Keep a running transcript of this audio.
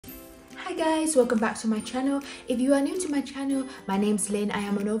Hi guys, welcome back to my channel. If you are new to my channel, my name's Lynn. I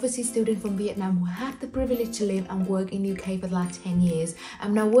am an overseas student from Vietnam who had the privilege to live and work in the UK for the last 10 years.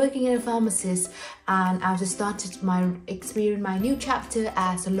 I'm now working as a pharmacist and I've just started my new chapter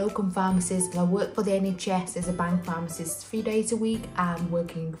as a locum pharmacist. I work for the NHS as a bank pharmacist 3 days a week and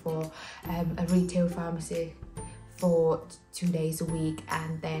working for a retail pharmacy for 2 days a week,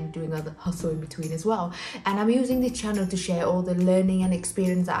 and then doing other hustle in between as well. And I'm using this channel to share all the learning and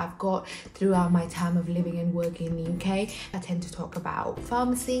experience that I've got throughout my time of living and working in the UK. I tend to talk about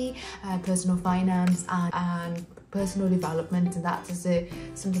pharmacy, personal finance and personal development, and that's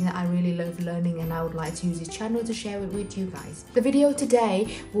something that I really love learning, and I would like to use this channel to share it with you guys. The video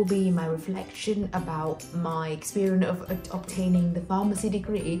today will be my reflection about my experience of obtaining the pharmacy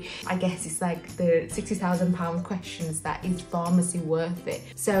degree. I guess it's like the £60,000 questions, that is pharmacy worth it?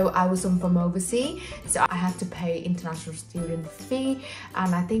 So I was from overseas, so I had to pay international student fee,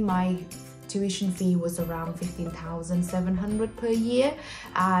 and I think my tuition fee was around 15,700 per year,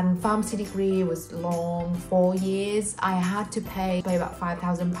 and pharmacy degree was long, 4 years. I had to pay about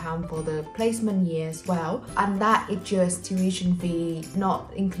 £5,000 for the placement year as well, and that is just tuition fee,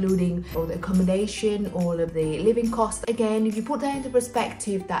 not including all the accommodation, all of the living costs. Again, if you put that into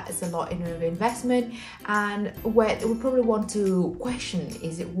perspective, that is a lot in of investment, and where we probably want to question,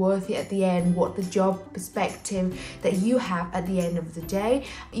 is it worth it at the end? What the job perspective that you have at the end of the day?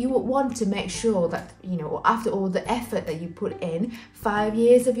 You would want to make sure that, you know, after all the effort that you put in, 5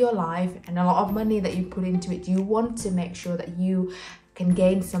 years of your life and a lot of money that you put into it, you want to make sure that you can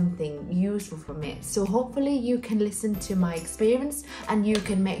gain something useful from it. So hopefully you can listen to my experience and you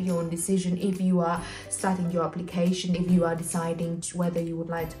can make your own decision if you are starting your application, if you are deciding whether you would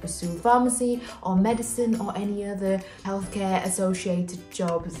like to pursue pharmacy or medicine or any other healthcare associated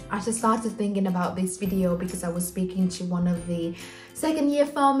jobs. I just started thinking about this video because I was speaking to one of the second-year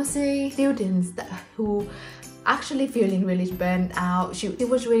pharmacy students who actually feeling really burnt out. She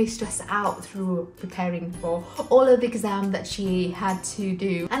was really stressed out through preparing for all of the exams that she had to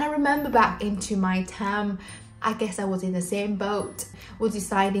do. And I remember back into my time, I guess I was in the same boat, was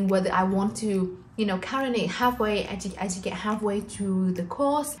deciding whether I want to, you know, carry it halfway as you get halfway through the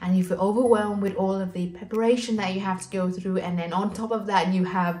course, and you feel overwhelmed with all of the preparation that you have to go through, and then on top of that you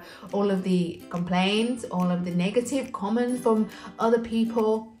have all of the complaints, all of the negative comments from other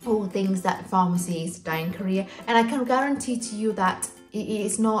people, all things that pharmacy is a dying career. And I can guarantee to you that it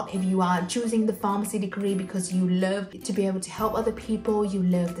is not. If you are choosing the pharmacy degree because you love to be able to help other people, you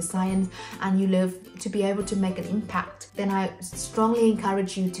love the science and you love to be able to make an impact, then I strongly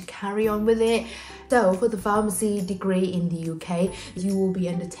encourage you to carry on with it. So for the pharmacy degree in the UK, you will be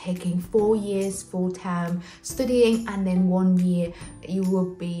undertaking 4 years full-time studying, and then 1 year you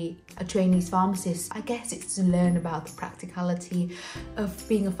will be a trainee pharmacist. I guess it's to learn about the practicality of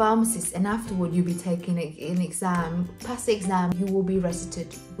being a pharmacist, and afterward you'll be taking an exam. Pass the exam, you will be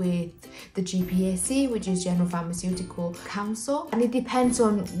registered with the GPAC, which is General Pharmaceutical Council, and it depends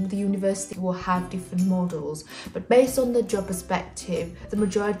on the university. Will have different models, but based on the job perspective, the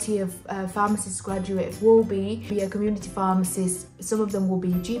majority of pharmacists graduate will be a community pharmacist. Some of them will be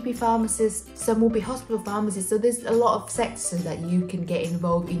GP pharmacists, some will be hospital pharmacists. So there's a lot of sectors that you can get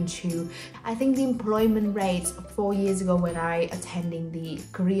involved into. I think the employment rate 4 years ago when I attending the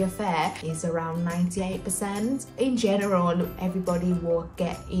career fair is around 98%. In general, everybody will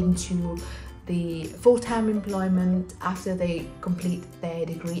get into the full-time employment after they complete their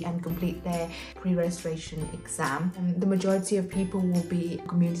degree and complete their pre-registration exam. And the majority of people will be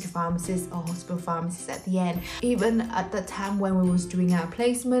community pharmacists or hospital pharmacists at the end. Even at the time when we was doing our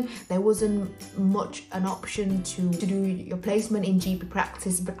placement, there wasn't much an option to do your placement in GP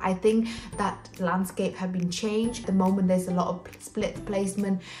practice, but I think that landscape had been changed. At the moment there's a lot of split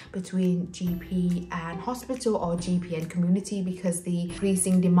placement between GP and hospital, or GP and community, because the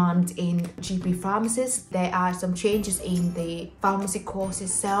increasing demand in GP pharmacists. There are some changes in the pharmacy course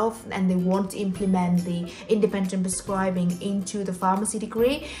itself, and they want to implement the independent prescribing into the pharmacy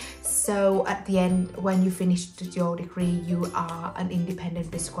degree. So at the end, when you finish your degree, you are an independent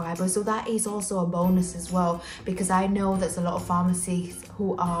prescriber. So that is also a bonus as well, because I know there's a lot of pharmacists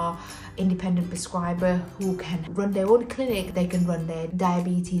who are independent prescriber who can run their own clinic. They can run their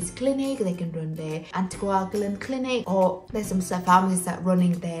diabetes clinic, they can run their anticoagulant clinic, or there's some pharmacists that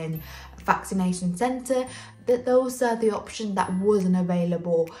running their vaccination center. That those are the options that wasn't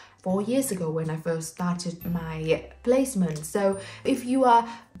available 4 years ago when I first started my placement. So if you are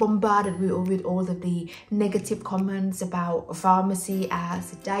bombarded with all of the negative comments about pharmacy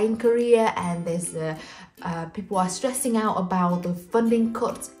as a dying career, and there's people are stressing out about the funding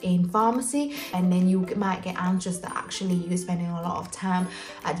cuts in pharmacy, and then you might get anxious that actually you're spending a lot of time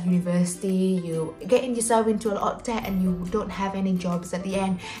at university, you're getting yourself into a lot of debt, and you don't have any jobs at the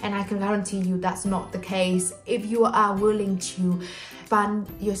end. And I can guarantee you that's not the case. If you are willing to fund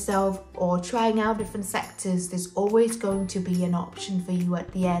yourself or trying out different sectors, there's always going to be an option for you at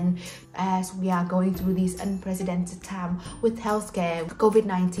the end, as we are going through this unprecedented time with healthcare.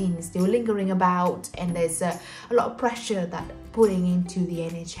 COVID-19 is still lingering about, and there's a lot of pressure that putting into the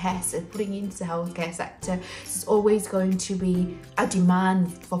NHS and putting into the healthcare sector. There's always going to be a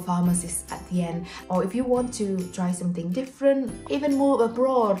demand for pharmacists at the end. Or if you want to try something different, even move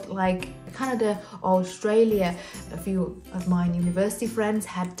abroad like Canada or Australia, a few of my university friends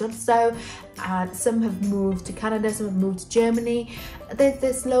had done so. Some have moved to Canada, some have moved to Germany.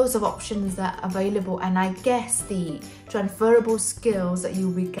 There's loads of options that are available, and I guess the transferable skills that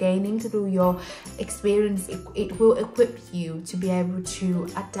you'll be gaining through your experience, it will equip you to be able to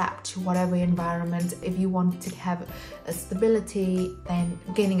adapt to whatever environment. If you want to have a stability, then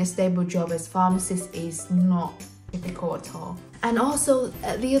gaining a stable job as pharmacist is not difficult at all. And also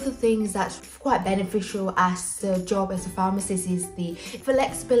the other things that's quite beneficial as a job as a pharmacist is the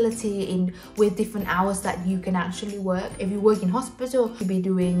flexibility with different hours that you can actually work. If you work in hospital, you'll be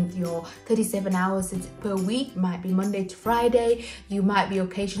doing your 37 hours per week, might be Monday to Friday. You might be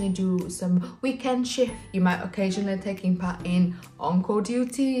occasionally do some weekend shift. You might occasionally taking part in on-call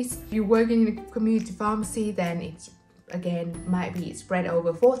duties. If you're working in a community pharmacy, then it's again might be spread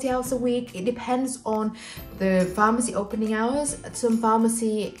over 40 hours a week. It depends on the pharmacy opening hours. Some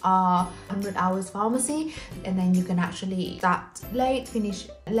pharmacy are 100 hours pharmacy, and then you can actually start late, finish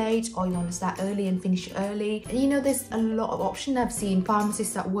late, or you want to start early and finish early. And you know, there's a lot of options. I've seen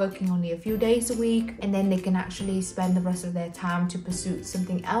pharmacists that working only a few days a week, and then they can actually spend the rest of their time to pursue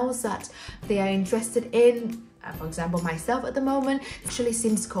something else that they are interested in. For example, myself at the moment, actually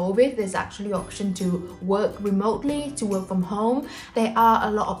since COVID, there's actually option to work remotely, to work from home. There are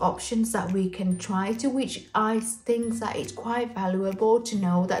a lot of options that we can try to, which I think that it's quite valuable to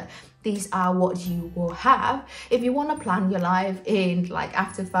know that these are what you will have if you want to plan your life in like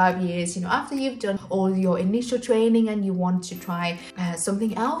after 5 years, you know, after you've done all your initial training and you want to try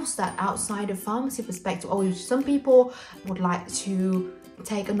something else that outside of pharmacy perspective. Or some people would like to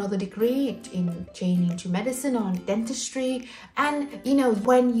take another degree in changing to medicine or dentistry. And you know,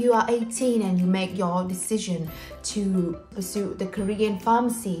 when you are 18 and you make your decision to pursue the career in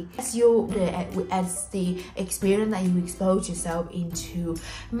pharmacy, as the experience that you expose yourself into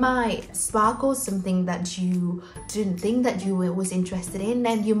might sparkle something that you didn't think that you was interested in,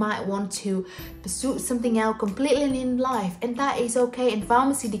 then you might want to pursue something else completely in life, and that is okay. And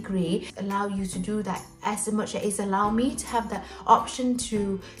pharmacy degree allow you to do that as much as it allow me to have the option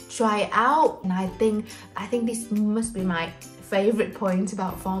to try it out. And I think this must be my favorite point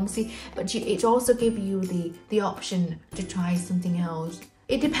about pharmacy, but it also gives you the option to try something else.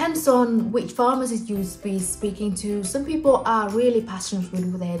 It depends on which pharmacist you be speaking to. Some people are really passionate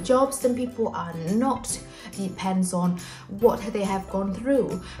with their jobs, some people are not. It depends on what they have gone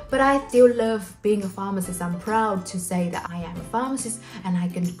through. But I still love being a pharmacist. I'm proud to say that I am a pharmacist and I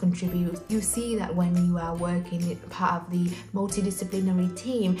can contribute. You see that when you are working part of the multidisciplinary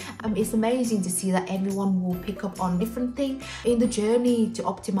team, it's amazing to see that everyone will pick up on different things in the journey to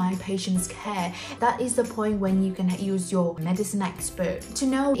optimize patients' care. That is the point when you can use your medicine expert to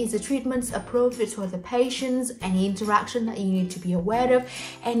know is the treatments appropriate for the patients, any interaction that you need to be aware of,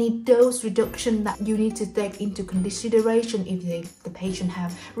 any dose reduction that you need to take into consideration if the patient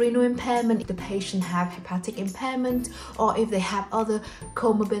have renal impairment, if the patient have hepatic impairment, or if they have other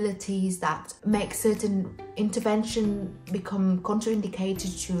comorbidities that make certain intervention become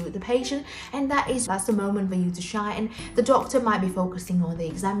contraindicated to the patient. And that's the moment for you to shine. And the doctor might be focusing on the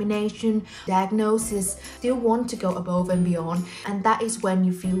examination, diagnosis, still want to go above and beyond, and that is when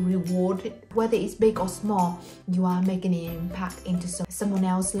you feel rewarded. Whether it's big or small, you are making an impact into someone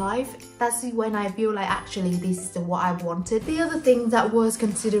else's life. That's when I feel like actually this is what I wanted. The other thing that was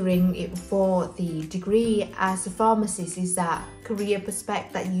considering it for the degree as a pharmacist is that career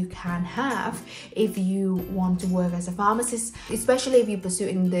prospect that you can have if you want to work as a pharmacist, especially if you're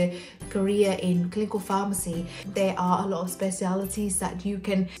pursuing the career in clinical pharmacy. There are a lot of specialties that you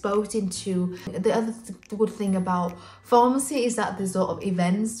can expose into. The other good thing about pharmacy is that there's a lot of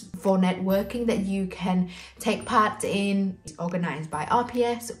events for networking that you can take part in. It's organized by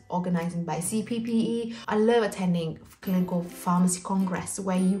RPS, organizing by CPPE. I love attending clinical pharmacy congress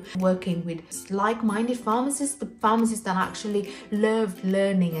where you working with like-minded pharmacists, the pharmacists that actually love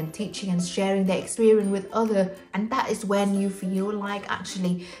learning and teaching and sharing their experience with others. And that is when you feel like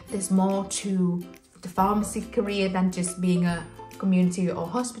actually there's more to the pharmacy career than just being a community or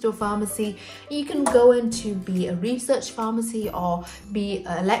hospital pharmacy. You can go into be a research pharmacy or be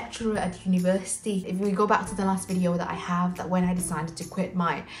a lecturer at university. If we go back to the last video that I have, that when I decided to quit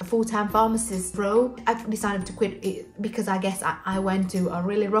my full-time pharmacist role, I decided to quit it because I guess I went to a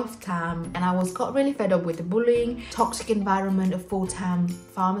really rough time and I got really fed up with the bullying, toxic environment of full-time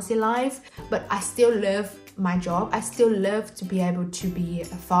pharmacy life. But I still love my job. I still love to be able to be a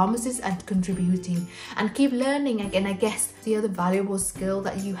pharmacist and contributing and keep learning. Again, I guess the other valuable skill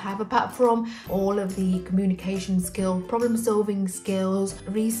that you have, apart from all of the communication skill, problem solving skills,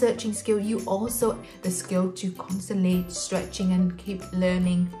 researching skill, you also the skill to constantly stretching and keep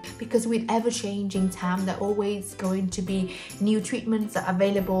learning, because with ever-changing time there are always going to be new treatments that are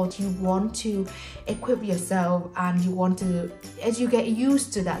available. You want to equip yourself and you want to, as you get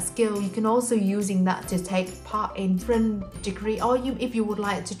used to that skill, you can also using that to take part in different degree, or if you would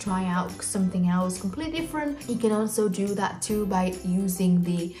like to try out something else completely different, you can also do that too by using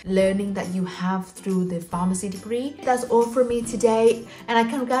the learning that you have through the pharmacy degree. That's all from me today, and I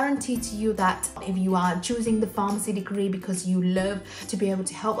can guarantee to you that if you are choosing the pharmacy degree because you love to be able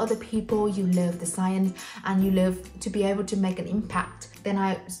to help other people, you love the science and you love to be able to make an impact, then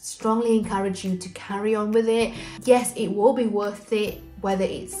I strongly encourage you to carry on with it. Yes, it will be worth it, whether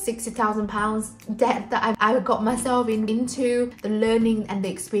it's £60,000 debt that I've got myself into, the learning and the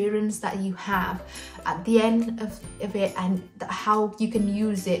experience that you have at the end of it, and how you can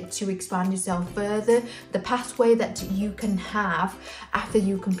use it to expand yourself further, the pathway that you can have after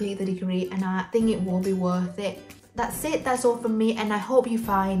you complete the degree, and I think it will be worth it. That's it, that's all from me, and I hope you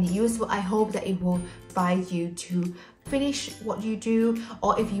find it useful. I hope that it will inspire you to finish what you do,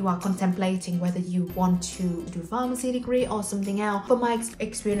 or if you are contemplating whether you want to do a pharmacy degree or something else. From my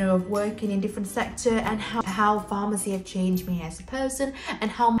experience of working in different sectors and how pharmacy have changed me as a person, and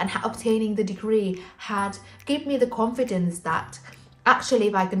how obtaining the degree had given me the confidence that actually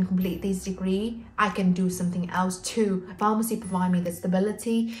if I can complete this degree, I can do something else too. Pharmacy provides me the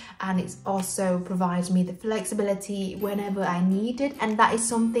stability, and it also provides me the flexibility whenever I need it, and that is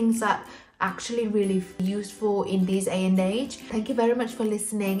some things that actually really useful in this day and age. Thank you very much for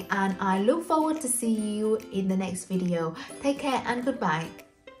listening, and I look forward to see you in the next video. Take care and goodbye.